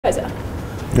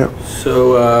Yeah.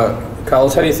 So,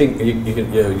 Carlos, how do you think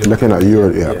you're looking at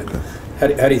you? Yeah.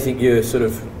 Okay. How do you think you sort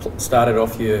of started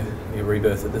off your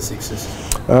rebirth at the Sixers?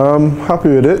 Happy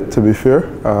with it, to be fair.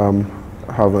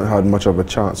 Haven't had much of a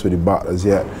chance with the bat as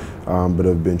yet, but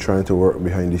I've been trying to work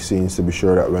behind the scenes to be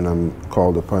sure that when I'm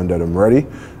called upon that I'm ready.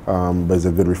 But it's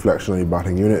a good reflection on the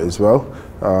batting unit as well.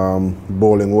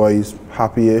 Bowling wise,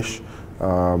 happy-ish.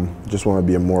 Just want to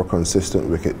be a more consistent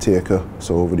wicket taker.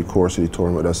 So over the course of the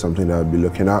tournament, that's something that I'll be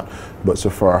looking at. But so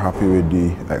far, happy with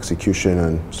the execution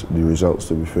and the results,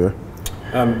 to be fair.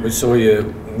 We saw your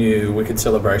new wicket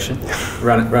celebration.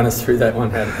 Run us through that one.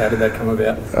 How did that come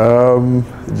about?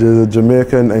 The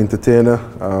Jamaican entertainer.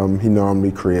 He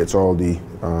normally creates all the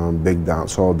big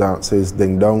dancehall dances,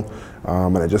 ding dong.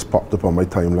 And it just popped up on my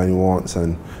timeline once,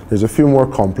 and there's a few more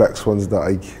complex ones that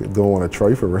I don't want to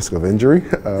try for risk of injury,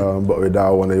 but with that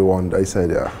one I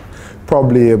said, yeah,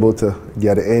 probably able to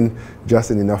get it in just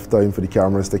in enough time for the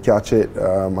cameras to catch it,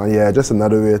 and yeah, just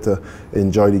another way to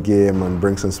enjoy the game and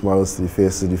bring some smiles to the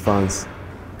faces of the fans.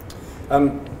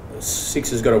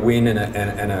 Sixers got a win and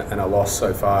a loss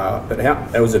so far, but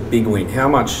that was a big win. How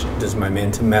much does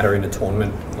momentum matter in a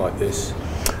tournament like this?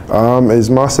 It's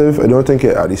massive. I don't think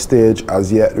it at the stage as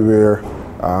yet where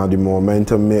the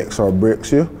momentum makes or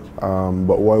breaks you.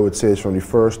 But what I would say is from the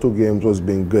first two games what's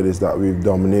been good is that we've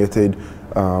dominated,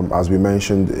 as we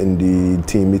mentioned in the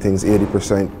team meetings,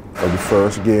 80% of the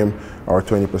first game, or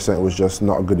 20% was just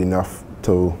not good enough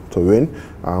to win.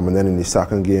 And then in the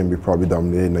second game we probably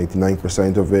dominated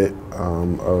 99% of it,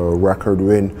 a record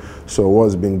win. So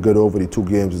what's been good over the two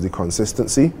games is the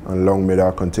consistency, and long may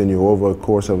that continue. Over the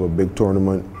course of a big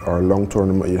tournament or a long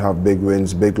tournament, you have big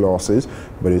wins, big losses,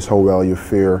 but it's how well you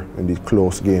fare in these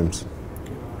close games.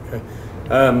 Okay.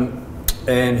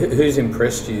 And who's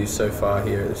impressed you so far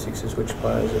here at the Sixers? Which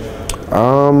players?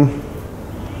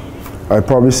 I'd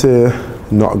probably say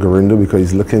not Gurinder, because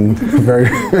he's looking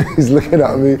he's looking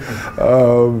at me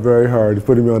very hard. He's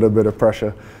putting me under a bit of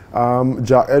pressure.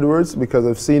 Jack Edwards, because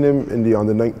I've seen him in the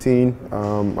under-19,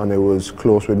 and I was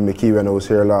close with Mickey when I was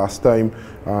here last time.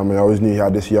 And I always knew he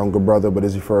had this younger brother, but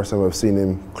this is the first time I've seen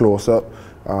him close up.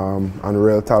 And a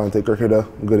real talented cricketer,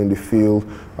 good in the field,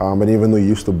 and even though he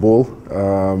used to bowl,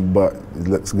 but he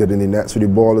looks good in the nets with the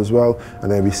ball as well, and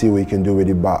then we see what he can do with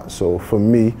the bat. So for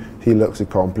me, he looks a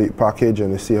complete package,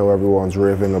 and you see how everyone's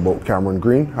raving about Cameron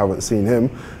Green. Haven't seen him,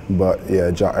 but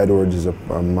yeah, Jack Edwards is a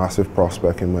massive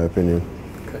prospect in my opinion.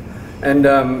 Okay. And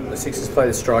the Sixers play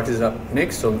the Strikers up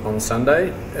next on Sunday.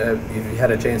 Have you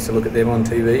had a chance to look at them on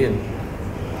TV?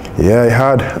 Yeah, I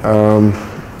had.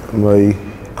 My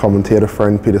commentator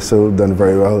friend Peter Sill done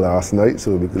very well last night,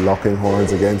 so we'll be locking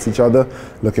horns against each other.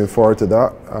 Looking forward to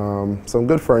that. Some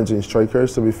good friends in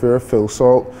strikers, to be fair. Phil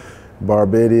Salt,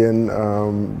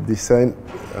 Barbadian descent,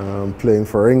 playing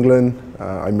for England.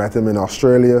 I met him in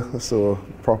Australia, so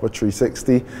proper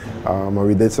 360. And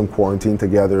we did some quarantine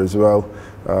together as well.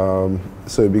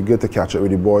 So it'd be good to catch up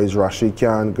with the boys. Rashid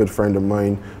Khan, good friend of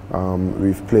mine.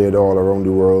 We've played all around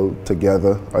the world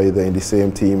together, either in the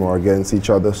same team or against each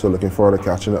other. So looking forward to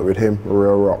catching up with him, a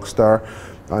real rock star.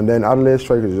 And then Adelaide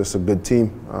Strikers is just a good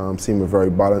team. Seem a very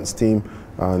balanced team,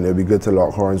 and it'll be good to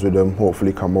lock horns with them.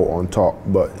 Hopefully come out on top.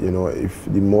 But you know, if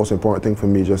the most important thing for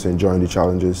me is just enjoying the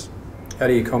challenges. How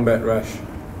do you combat Rash?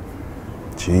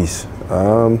 Jeez.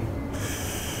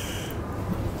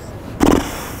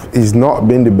 He's not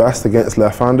been the best against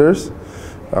left-handers,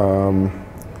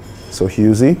 so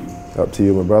Hughesy, up to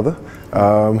you, my brother.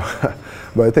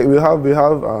 But I think we have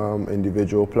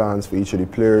individual plans for each of the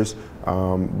players.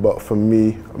 But for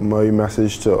me, my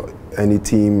message to any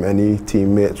team, any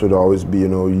teammates would always be, you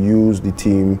know, use the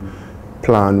team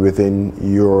plan within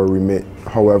your remit.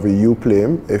 However you play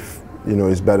him, if you know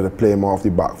it's better to play him off the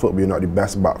back foot, but you're not the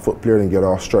best back foot player, then get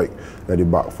off strike. Let the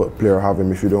back foot player have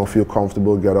him. If you don't feel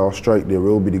comfortable, get off strike. There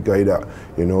will be the guy that,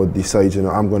 you know, decides, you know,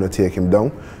 I'm going to take him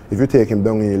down. If you take him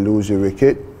down and you lose your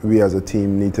wicket, we as a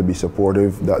team need to be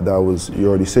supportive. That was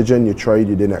your decision. You tried,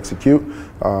 you didn't execute.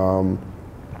 And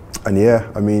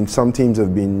yeah, I mean, some teams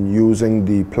have been using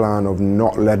the plan of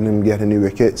not letting him get any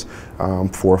wickets,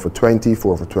 4 for 20,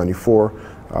 4 for 24.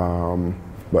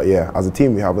 But yeah, as a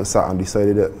team, we haven't sat and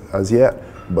decided it as yet.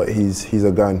 But he's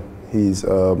a gun. He's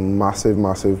a massive,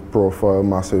 massive profile,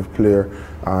 massive player,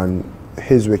 and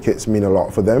his wickets mean a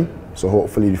lot for them. So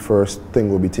hopefully the first thing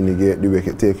will be to negate the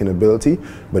wicket-taking ability.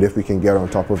 But if we can get on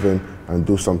top of him and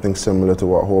do something similar to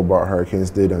what Hobart Hurricanes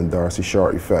did and Darcy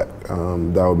Short effect,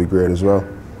 that would be great as well.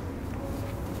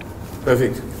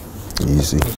 Perfect. Easy.